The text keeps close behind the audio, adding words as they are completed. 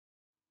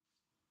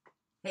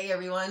Hey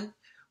everyone,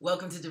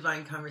 welcome to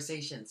Divine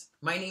Conversations.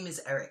 My name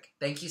is Eric.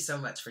 Thank you so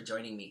much for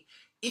joining me.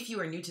 If you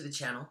are new to the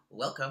channel,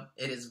 welcome.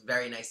 It is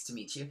very nice to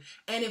meet you.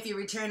 And if you're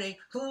returning,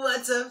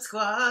 what's up,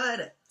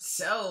 squad?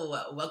 So,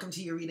 welcome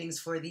to your readings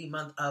for the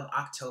month of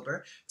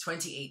October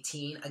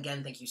 2018.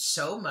 Again, thank you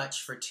so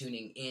much for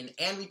tuning in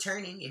and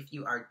returning if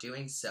you are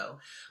doing so.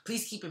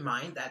 Please keep in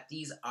mind that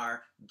these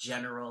are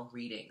general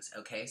readings,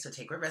 okay? So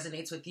take what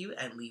resonates with you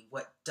and leave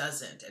what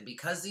doesn't. And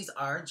because these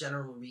are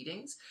general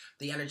readings,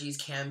 the energies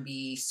can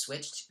be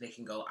switched. They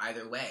can go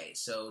either way.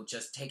 So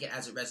just take it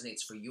as it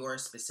resonates for your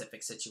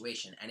specific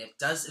situation. And if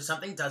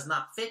something does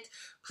not fit,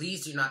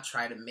 please do not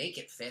try to make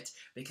it fit,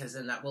 because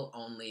then that will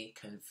only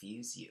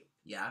confuse you.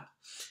 Yeah.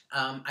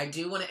 I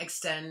do want to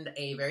extend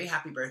a very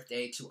happy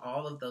birthday to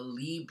all of the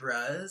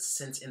Libras,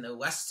 since in the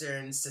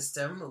Western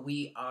system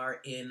we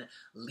are in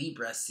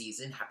Libra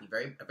season.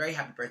 A very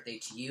happy birthday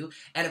to you,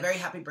 and a very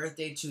happy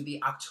birthday to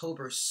the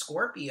October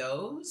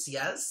Scorpios.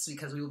 Yes,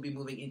 because we will be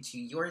moving into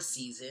your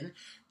season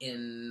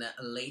in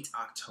late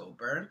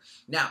October.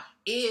 Now,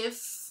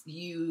 if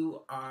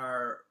you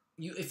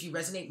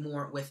resonate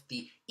more with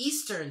the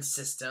Eastern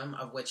system,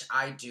 of which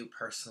I do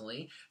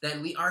personally,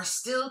 then we are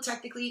still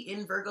technically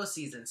in Virgo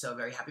season. So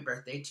very happy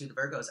birthday to the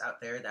Virgos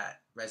out there that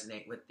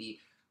resonate with the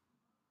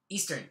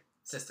Eastern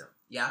system.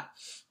 Yeah.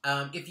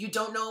 If you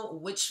don't know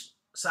which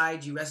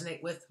side you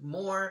resonate with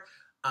more,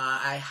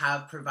 I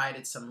have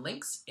provided some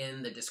links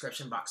in the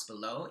description box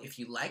below. If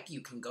you like, you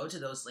can go to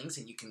those links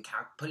and you can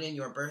put in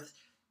your birth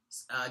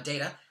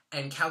data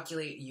and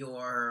calculate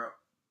your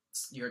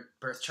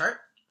birth chart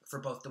for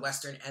both the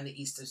Western and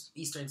the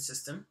Eastern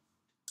system,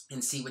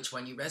 and see which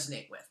one you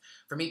resonate with.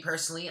 For me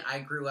personally, I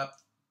grew up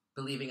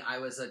believing I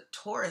was a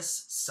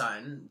Taurus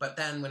sun, but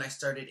then when I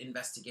started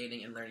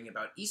investigating and learning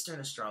about Eastern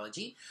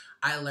astrology,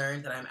 I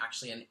learned that I'm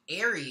actually an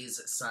Aries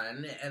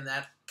sun, and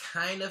that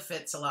kind of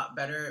fits a lot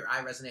better.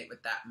 I resonate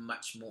with that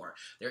much more.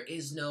 There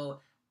is no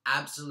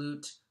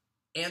absolute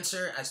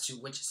answer as to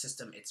which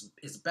system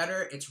is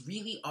better. It's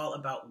really all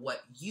about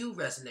what you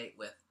resonate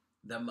with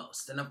the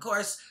most. And of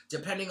course,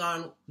 depending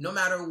on, no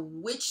matter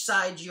which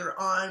side you're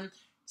on,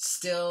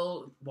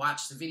 still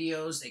watch the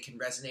videos. They can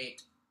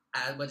resonate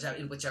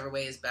in whichever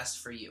way is best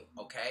for you,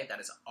 okay? That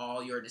is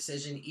all your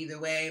decision. Either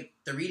way,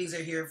 the readings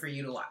are here for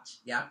you to watch,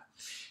 yeah?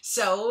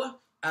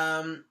 So,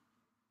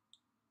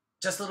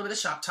 just a little bit of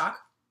shop talk.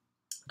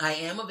 I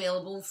am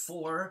available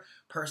for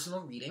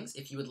personal readings.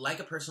 If you would like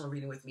a personal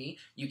reading with me,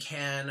 you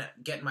can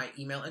get my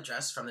email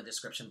address from the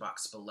description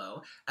box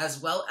below, as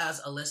well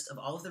as a list of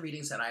all of the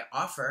readings that I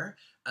offer.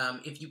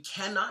 If you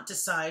cannot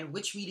decide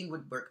which reading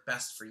would work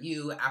best for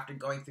you after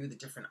going through the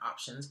different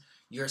options,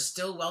 you're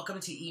still welcome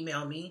to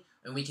email me,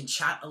 and we can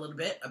chat a little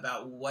bit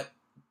about what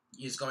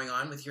is going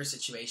on with your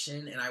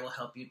situation, and I will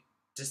help you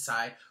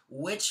decide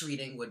which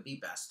reading would be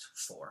best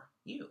for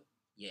you.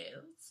 Yes.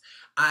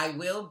 I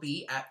will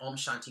be at Om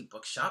Shanti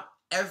Bookshop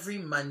every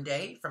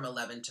Monday from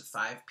 11 to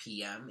 5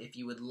 p.m. If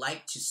you would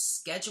like to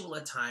schedule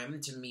a time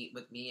to meet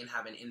with me and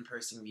have an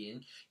in-person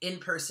reading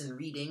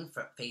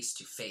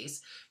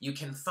face-to-face, you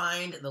can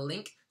find the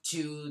link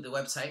to the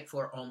website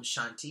for Om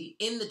Shanti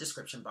in the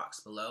description box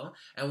below.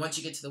 And once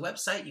you get to the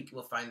website, you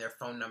will find their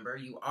phone number.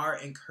 You are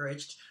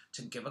encouraged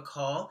to give a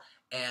call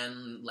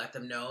and let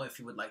them know if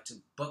you would like to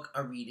book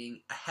a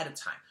reading ahead of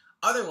time.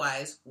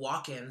 Otherwise,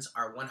 walk-ins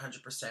are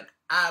 100%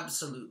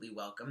 absolutely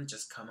welcome.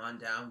 Just come on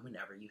down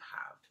whenever you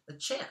have a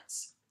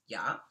chance.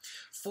 Yeah.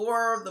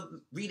 For the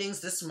readings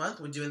this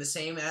month, we're doing the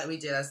same as we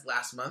did as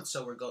last month.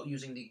 So we're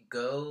using the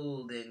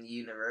Golden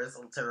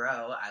Universal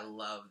Tarot. I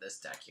love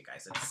this deck, you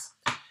guys. It's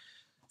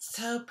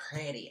so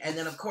pretty. And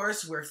then, of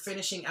course, we're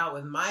finishing out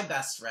with my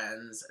best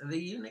friends, the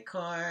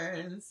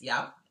unicorns.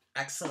 Yeah.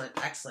 Excellent,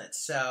 excellent.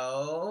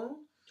 So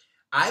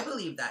I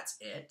believe that's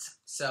it.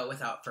 So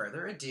without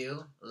further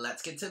ado,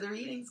 let's get to the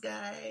readings,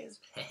 guys.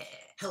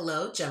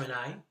 Hello,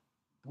 Gemini.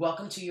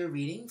 Welcome to your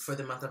reading for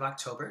the month of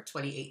October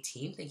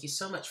 2018. Thank you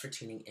so much for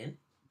tuning in.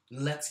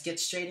 Let's get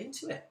straight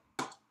into it.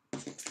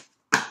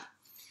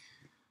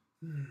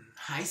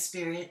 Hi,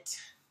 Spirit.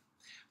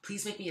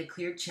 Please make me a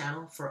clear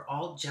channel for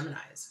all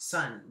Geminis,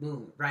 Sun,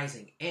 Moon,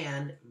 Rising,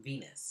 and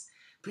Venus.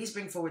 Please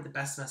bring forward the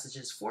best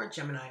messages for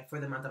Gemini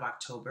for the month of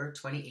October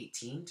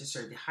 2018 to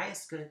serve the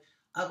highest good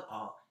of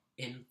all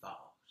involved.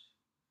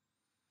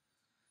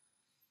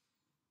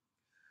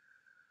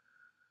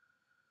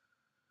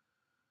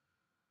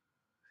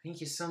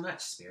 Thank you so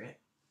much, Spirit.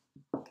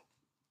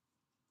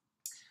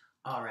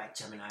 All right,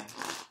 Gemini.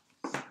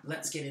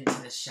 Let's get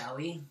into this, shall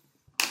we?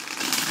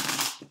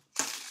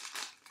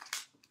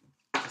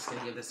 Just going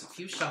to give this a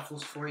few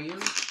shuffles for you,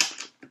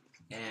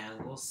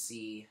 and we'll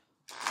see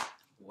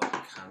what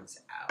comes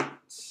out.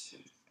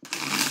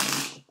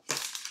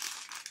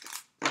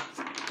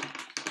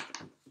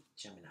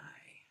 Gemini.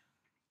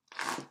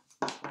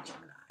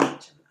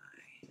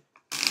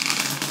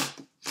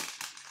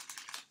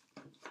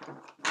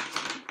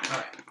 All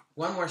right,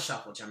 one more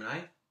shuffle, Gemini.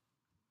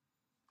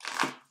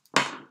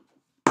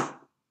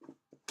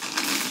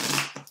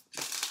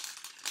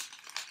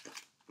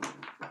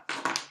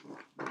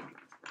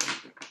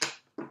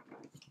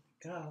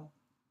 Go.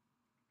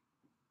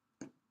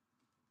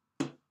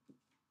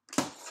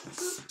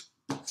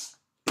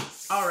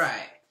 All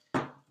right.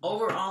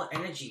 Overall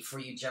energy for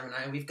you,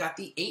 Gemini. We've got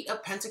the 8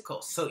 of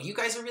Pentacles. So you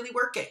guys are really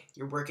working.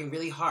 You're working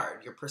really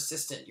hard. You're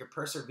persistent. You're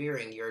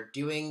persevering. You're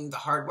doing the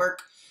hard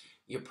work.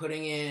 You're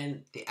putting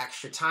in the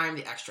extra time,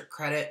 the extra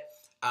credit,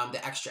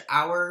 the extra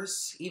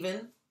hours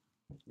even.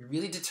 You're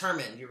really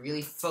determined. You're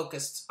really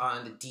focused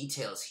on the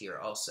details here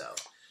also.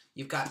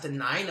 You've got the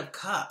 9 of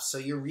Cups, so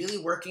you're really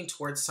working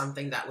towards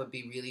something that would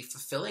be really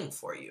fulfilling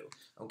for you,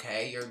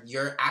 okay?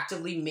 You're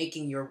actively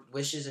making your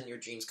wishes and your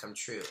dreams come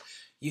true.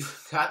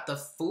 You've got the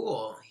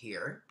Fool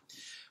here,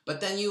 but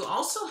then you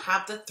also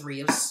have the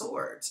 3 of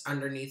Swords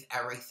underneath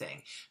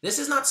everything. This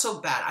is not so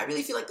bad. I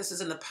really feel like this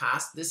is in the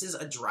past. This is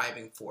a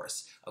driving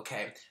force,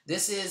 okay?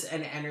 This is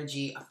an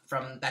energy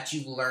that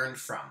you've learned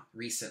from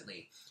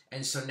recently.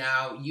 And so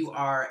now you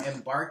are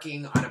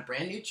embarking on a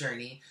brand new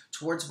journey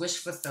towards wish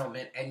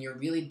fulfillment, and you're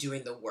really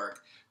doing the work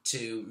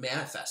to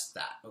manifest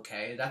that,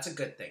 okay? That's a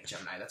good thing,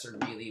 Gemini. That's a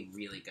really,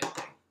 really good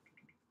thing.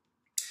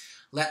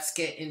 Let's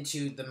get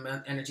into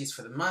the energies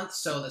for the month.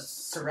 So the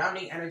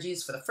surrounding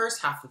energies for the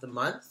first half of the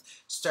month,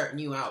 starting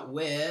you out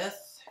with...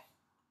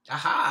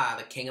 Aha,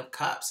 the King of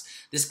Cups.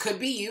 This could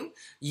be you.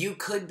 You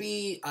could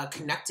be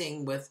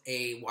connecting with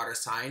a water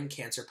sign,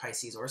 Cancer,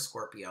 Pisces, or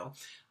Scorpio.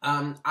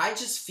 I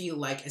just feel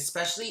like,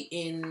 especially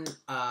in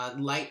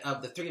light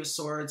of the 3 of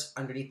Swords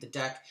underneath the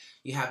deck,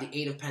 you have the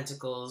 8 of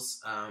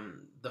Pentacles,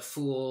 the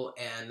Fool,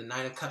 and the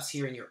 9 of Cups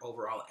here in your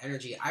overall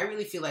energy. I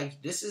really feel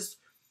like this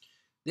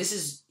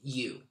is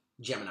you,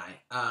 Gemini.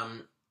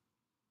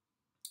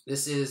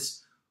 This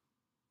is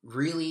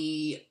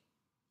really...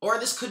 Or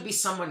this could be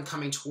someone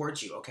coming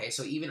towards you, okay?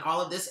 So even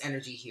all of this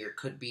energy here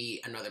could be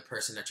another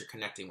person that you're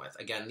connecting with.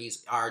 Again,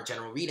 these are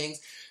general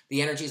readings.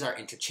 The energies are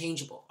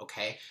interchangeable,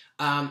 okay?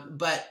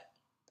 But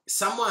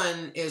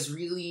someone is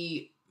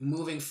really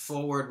moving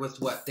forward with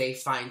what they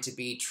find to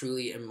be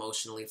truly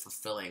emotionally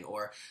fulfilling,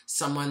 or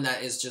someone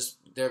that is just,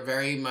 they're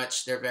very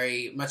much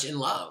in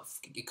love.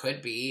 It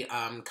could be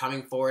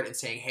coming forward and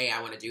saying, hey,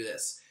 I want to do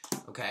this,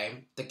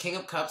 okay? The King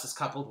of Cups is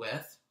coupled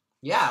with,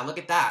 yeah, look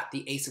at that,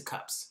 the Ace of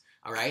Cups.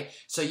 All right,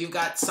 so you've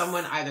got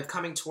someone either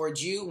coming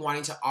towards you,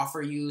 wanting to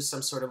offer you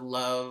some sort of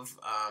love,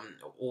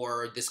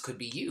 or this could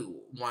be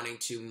you wanting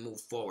to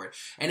move forward.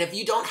 And if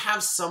you don't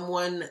have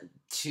someone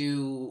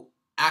to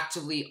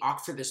actively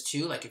offer this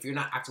to, like if you're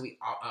not actively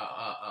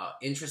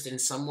interested in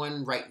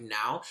someone right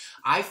now,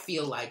 I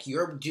feel like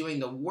you're doing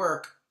the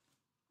work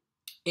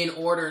in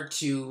order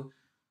to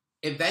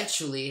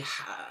eventually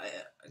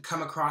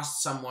come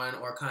across someone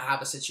or kind of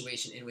have a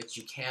situation in which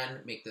you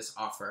can make this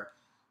offer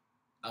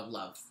of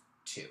love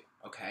too.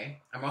 Okay,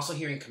 I'm also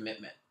hearing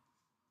commitment.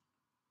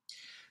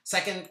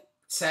 Second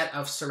set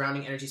of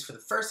surrounding energies for the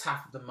first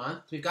half of the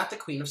month, we've got the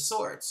Queen of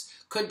Swords.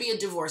 Could be a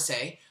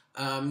divorcee,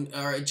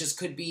 or it just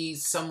could be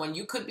someone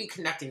you could be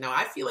connecting. Now,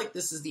 I feel like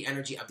this is the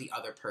energy of the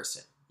other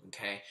person,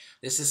 okay?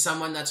 This is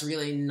someone that's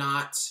really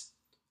not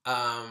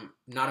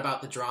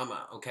about the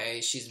drama,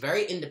 okay? She's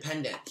very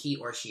independent, he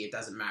or she, it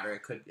doesn't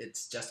matter.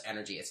 It's just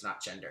energy, it's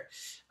not gender.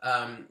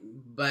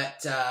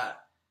 But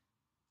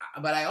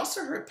I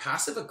also heard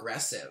passive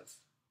aggressive.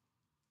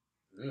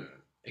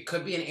 It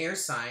could be an air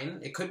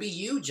sign. It could be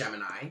you,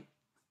 Gemini.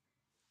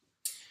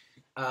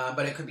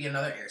 But it could be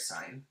another air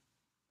sign.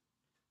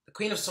 The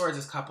Queen of Swords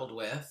is coupled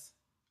with,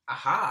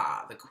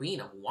 aha, the Queen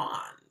of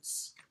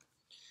Wands.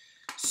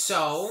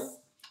 So,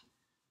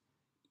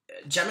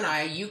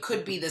 Gemini, you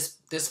could be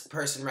this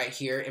person right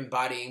here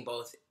embodying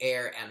both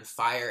air and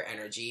fire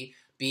energy,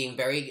 being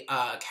very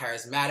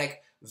charismatic,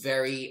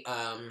 very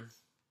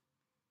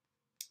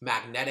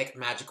magnetic,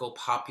 magical,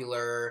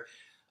 popular,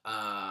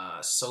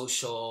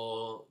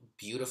 social,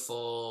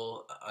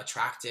 beautiful,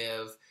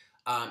 attractive,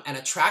 and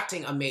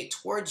attracting a mate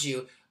towards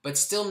you, but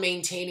still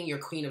maintaining your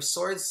Queen of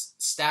Swords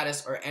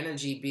status or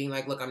energy, being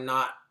like, look, I'm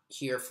not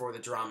here for the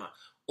drama.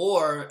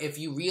 Or if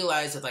you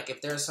realize that, like,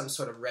 if there's some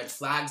sort of red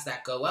flags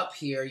that go up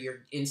here,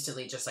 you're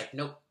instantly just like,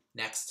 nope,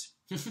 next.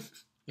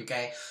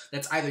 Okay?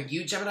 That's either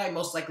you, Gemini,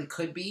 most likely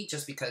could be,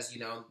 just because, you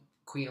know,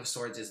 Queen of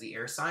Swords is the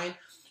air sign,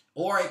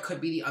 or it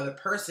could be the other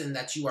person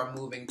that you are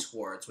moving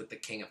towards with the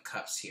King of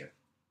Cups here.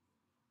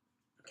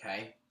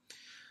 Okay?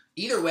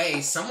 Either way,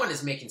 someone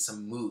is making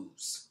some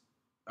moves.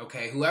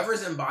 Okay?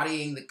 Whoever's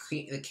embodying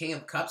the King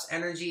of Cups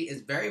energy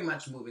is very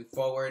much moving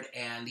forward,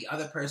 and the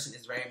other person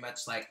is very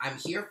much like, I'm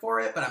here for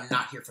it, but I'm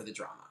not here for the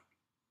drama.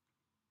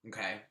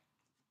 Okay?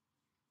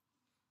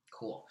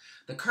 Cool.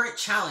 The current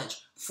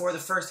challenge for the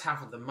first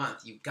half of the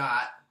month, you've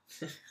got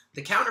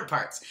the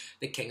counterparts,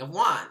 the King of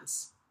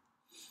Wands.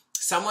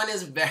 Someone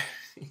is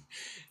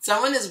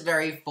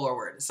very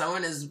forward.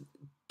 Someone is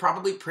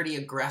probably pretty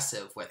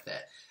aggressive with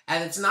it.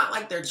 And it's not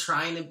like they're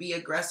trying to be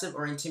aggressive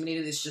or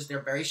intimidated. It's just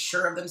they're very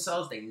sure of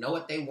themselves. They know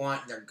what they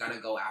want, and they're going to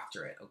go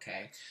after it,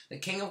 okay? The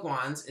King of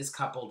Wands is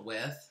coupled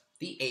with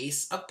the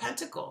Ace of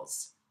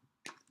Pentacles.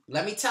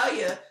 Let me tell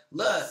you,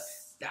 look,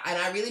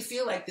 and I really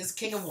feel like this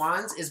King of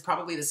Wands is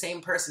probably the same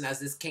person as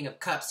this King of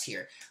Cups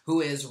here, who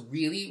is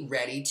really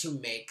ready to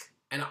make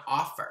an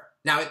offer.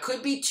 Now, it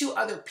could be two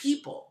other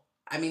people.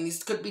 I mean,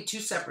 these could be two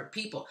separate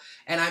people.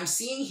 And I'm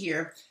seeing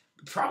here,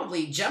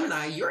 probably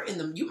Gemini,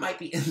 you might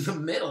be in the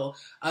middle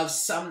of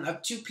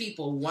two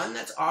people. One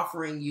that's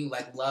offering you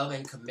like love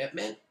and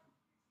commitment.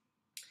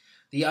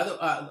 The other,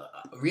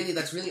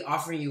 that's really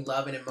offering you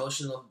love and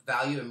emotional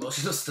value,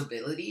 emotional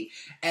stability.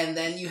 And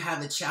then you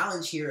have the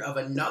challenge here of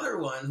another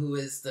one who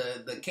is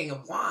the King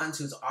of Wands,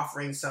 who's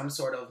offering some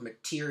sort of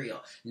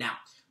material. Now,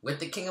 with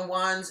the King of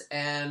Wands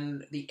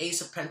and the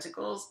Ace of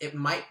Pentacles, it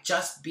might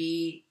just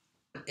be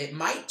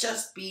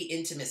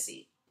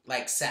intimacy,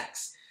 like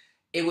sex.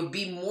 It would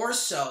be more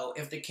so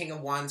if the King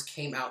of Wands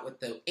came out with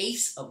the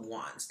Ace of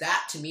Wands.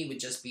 That, to me, would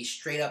just be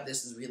straight up,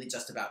 this is really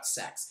just about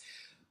sex.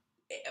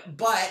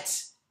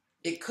 But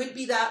it could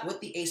be that with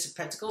the Ace of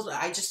Pentacles, but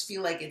I just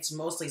feel like it's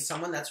mostly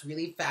someone that's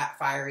really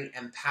fiery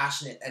and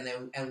passionate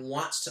and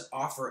wants to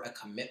offer a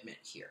commitment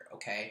here,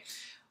 okay?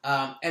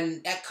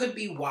 And that could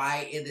be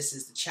why this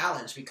is the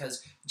challenge,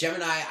 because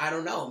Gemini, I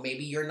don't know,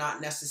 maybe you're not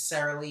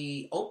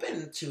necessarily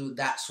open to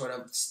that sort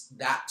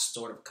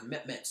of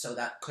commitment, so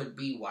that could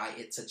be why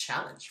it's a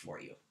challenge for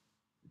you.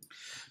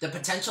 The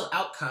potential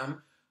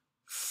outcome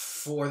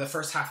for the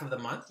first half of the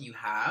month, you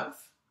have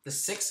the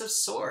Six of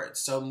Swords,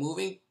 so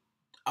moving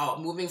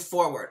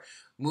forward,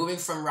 moving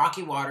from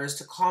rocky waters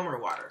to calmer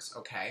waters,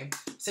 okay?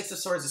 Six of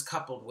Swords is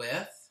coupled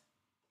with,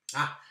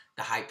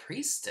 the High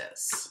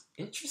Priestess.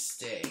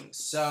 Interesting.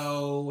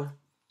 So,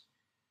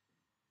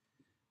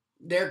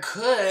 there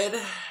could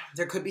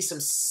be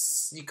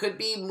you could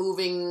be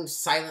moving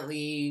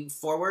silently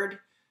forward,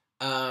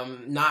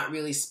 not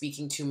really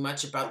speaking too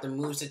much about the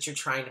moves that you're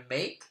trying to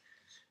make.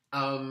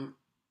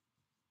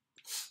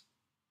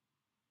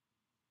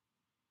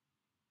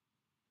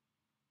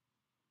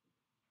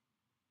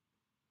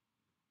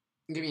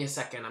 Give me a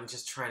second. I'm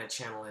just trying to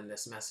channel in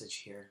this message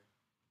here.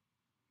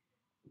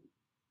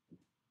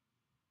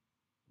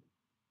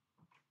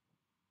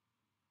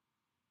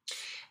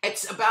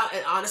 It's about,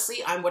 honestly,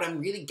 what I'm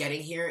really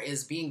getting here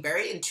is being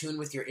very in tune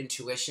with your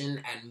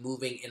intuition and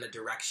moving in a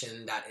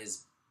direction that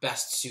is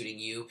best suiting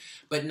you,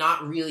 but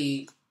not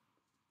really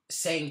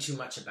saying too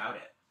much about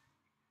it.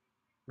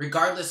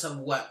 Regardless of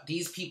what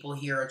these people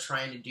here are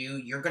trying to do,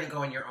 you're going to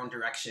go in your own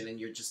direction, and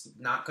you're just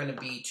not going to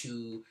be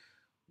too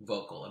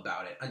vocal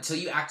about it until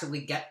you actively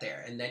get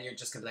there, and then you're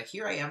just gonna be like,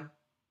 here I am,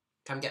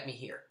 come get me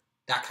here,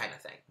 that kind of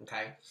thing,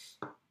 okay?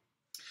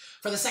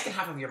 For the second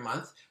half of your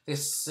month,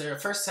 this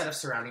first set of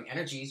surrounding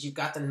energies, you've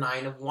got the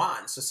Nine of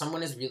Wands, so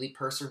someone is really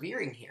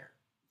persevering here,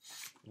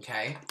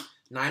 okay?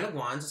 Nine of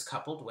Wands is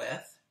coupled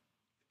with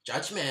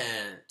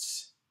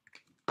Judgment,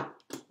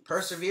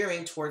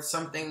 persevering towards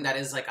something that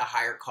is like a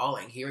higher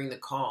calling, hearing the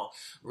call,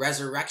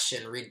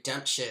 resurrection,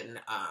 redemption,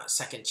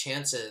 second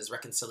chances,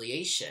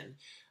 reconciliation.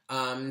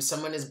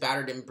 Someone is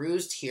battered and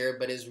bruised here,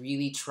 but is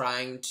really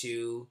trying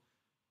to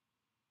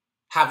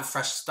have a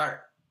fresh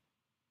start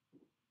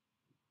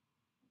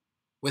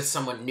with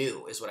someone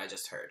new, is what I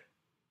just heard.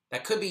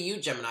 That could be you,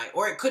 Gemini,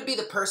 or it could be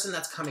the person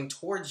that's coming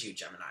towards you,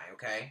 Gemini,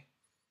 okay?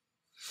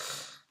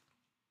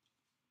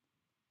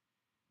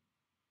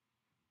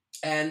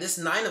 And this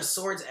Nine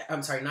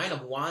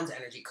of Wands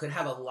energy could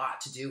have a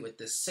lot to do with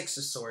this Six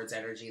of Swords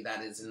energy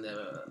that is in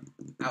the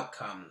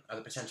outcome, or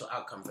the potential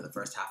outcome for the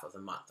first half of the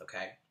month,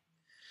 okay?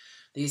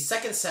 The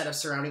second set of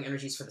surrounding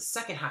energies for the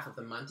second half of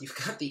the month, you've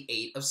got the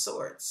Eight of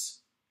Swords.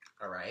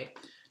 All right.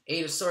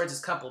 Eight of Swords is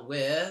coupled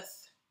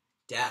with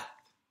death,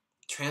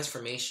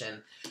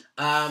 transformation.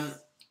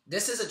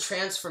 This is a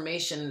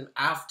transformation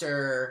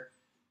after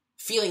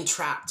feeling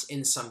trapped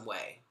in some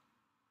way,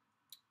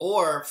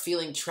 or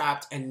feeling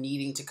trapped and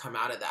needing to come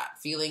out of that,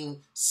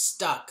 feeling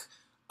stuck.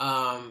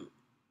 I'm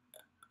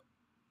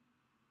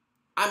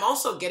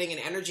also getting an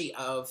energy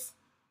of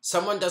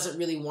someone doesn't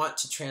really want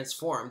to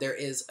transform. There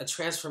is a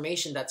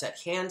transformation that's at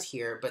hand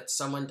here, but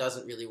someone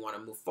doesn't really want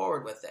to move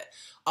forward with it.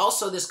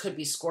 Also, this could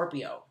be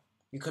Scorpio.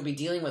 You could be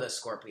dealing with a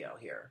Scorpio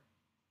here.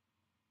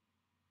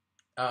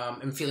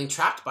 And feeling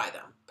trapped by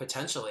them,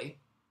 potentially.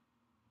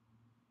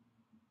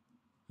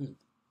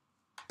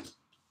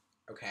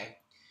 Okay.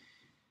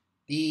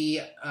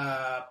 The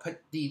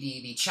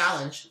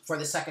challenge for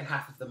the second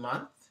half of the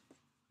month,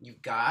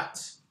 you've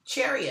got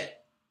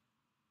Chariot.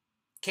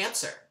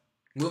 Cancer.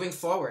 Moving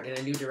forward in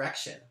a new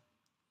direction.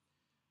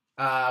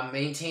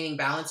 Maintaining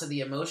balance of the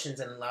emotions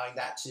and allowing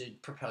that to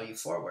propel you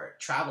forward.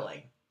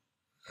 Traveling.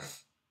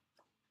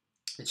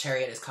 The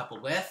Chariot is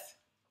coupled with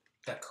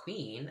the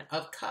Queen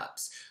of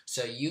Cups.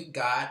 So you've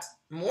got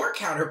more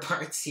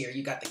counterparts here.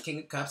 You got the King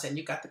of Cups and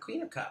you got the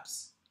Queen of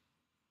Cups.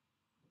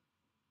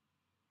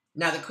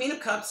 Now, the Queen of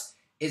Cups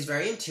is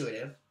very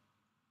intuitive,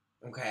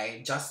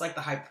 okay, just like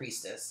the High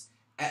Priestess.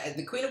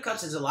 The Queen of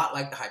Cups is a lot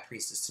like the High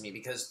Priestess to me,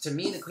 because to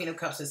me, the Queen of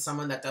Cups is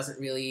someone that doesn't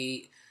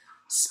really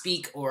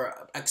speak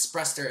or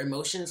express their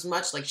emotions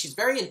much. Like, she's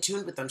very in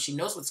tune with them. She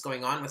knows what's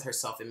going on with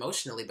herself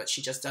emotionally, but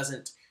she just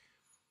doesn't,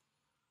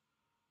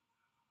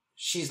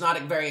 she's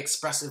not very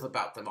expressive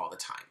about them all the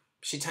time.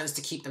 She tends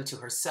to keep them to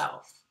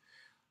herself.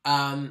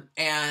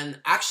 And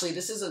actually,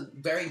 this is a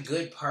very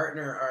good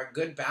partner, or a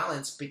good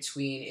balance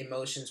between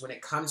emotions when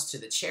it comes to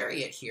the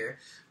Chariot here,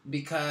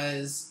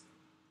 because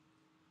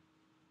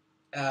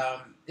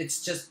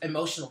it's just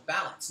emotional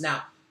balance.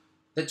 Now,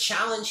 The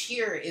challenge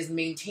here is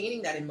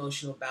maintaining that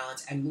emotional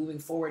balance and moving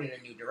forward in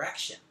a new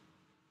direction.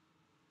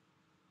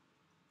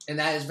 And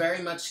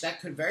that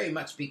could very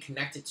much be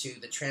connected to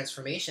the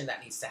transformation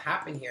that needs to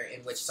happen here,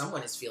 in which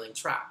someone is feeling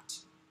trapped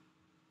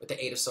with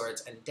the Eight of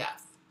Swords and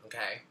death,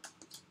 okay?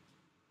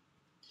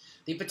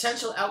 The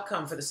potential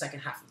outcome for the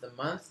second half of the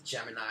month,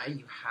 Gemini,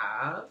 you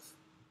have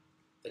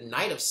the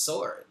Knight of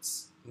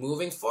Swords.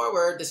 Moving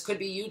forward, this could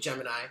be you,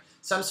 Gemini,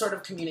 some sort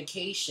of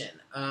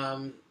communication,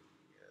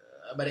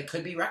 but it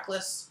could be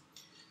reckless.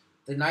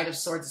 The Knight of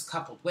Swords is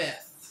coupled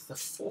with the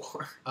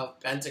Four of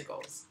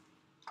Pentacles.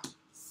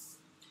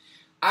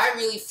 I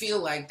really feel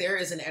like there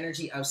is an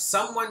energy of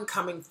someone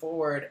coming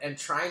forward and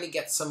trying to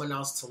get someone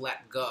else to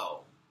let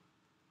go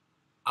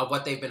of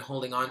what they've been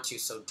holding on to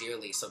so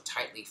dearly, so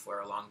tightly for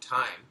a long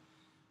time.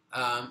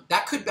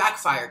 That could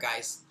backfire,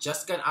 guys.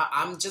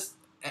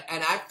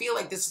 And I feel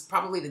like this is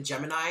probably the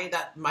Gemini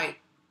that might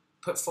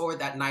put forward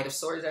that Knight of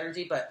Swords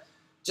energy, but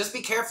just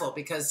be careful,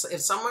 because if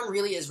someone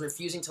really is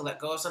refusing to let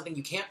go of something,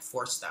 you can't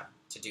force them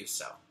to do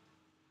so.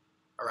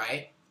 All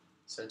right?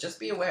 So just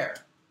be aware.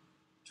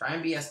 Try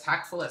and be as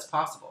tactful as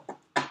possible.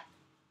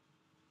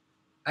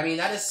 I mean,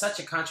 that is such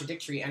a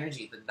contradictory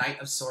energy, the Knight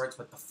of Swords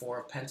with the Four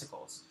of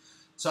Pentacles.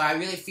 So I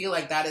really feel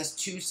like that is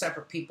two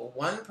separate people.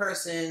 One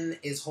person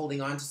is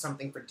holding on to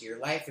something for dear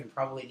life and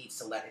probably needs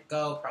to let it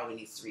go, probably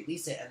needs to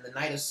release it. And the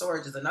Knight of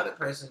Swords is another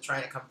person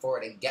trying to come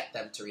forward and get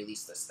them to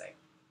release this thing.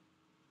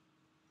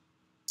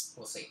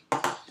 We'll see.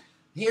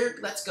 Here,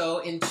 let's go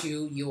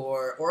into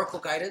your oracle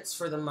guidance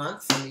for the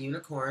month from the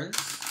unicorns.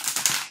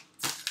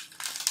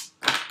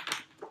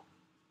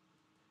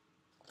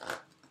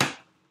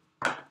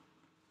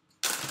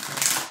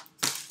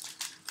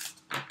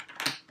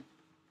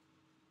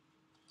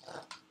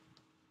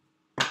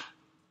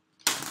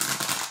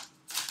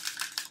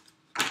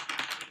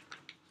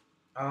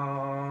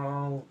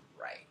 All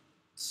right.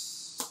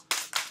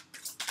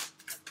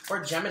 For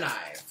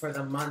Gemini, for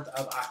the month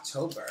of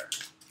October,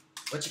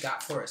 what you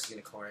got for us,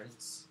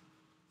 unicorns?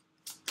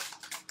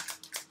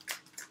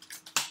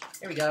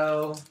 Here we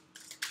go.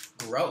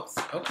 Growth.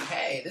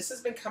 Okay, this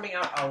has been coming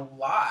out a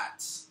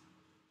lot.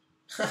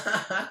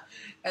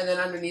 And then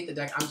underneath the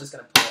deck, I'm just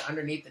going to put it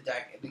underneath the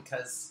deck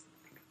because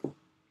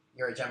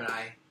you're a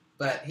Gemini.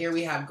 But here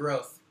we have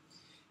growth.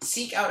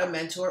 Seek out a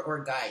mentor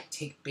or guide.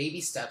 Take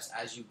baby steps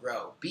as you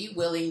grow. Be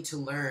willing to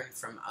learn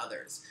from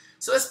others.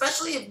 So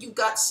especially if you've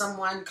got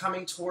someone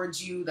coming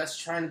towards you that's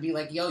trying to be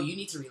like, yo, you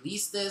need to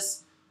release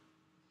this,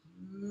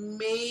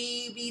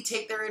 maybe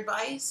take their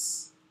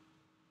advice.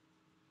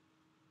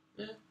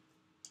 Yeah.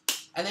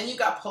 And then you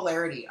got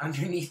polarity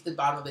underneath the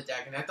bottom of the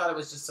deck. And I thought it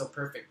was just so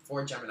perfect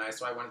for Gemini,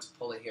 so I wanted to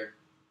pull it here.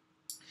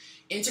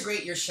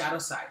 Integrate your shadow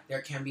side.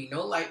 There can be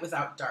no light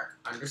without dark.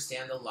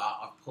 Understand the law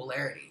of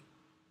polarity.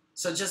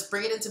 So just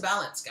bring it into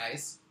balance,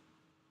 guys.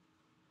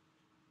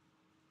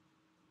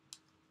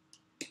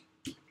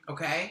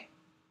 Okay?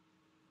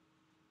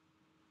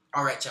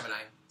 All right,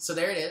 Gemini. So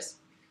there it is.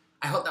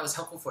 I hope that was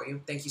helpful for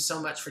you. Thank you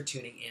so much for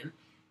tuning in.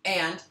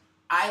 And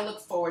I look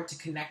forward to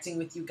connecting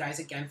with you guys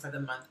again for the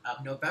month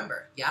of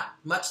November. Yeah?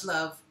 Much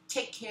love.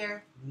 Take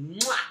care.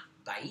 Mwah.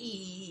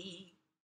 Bye.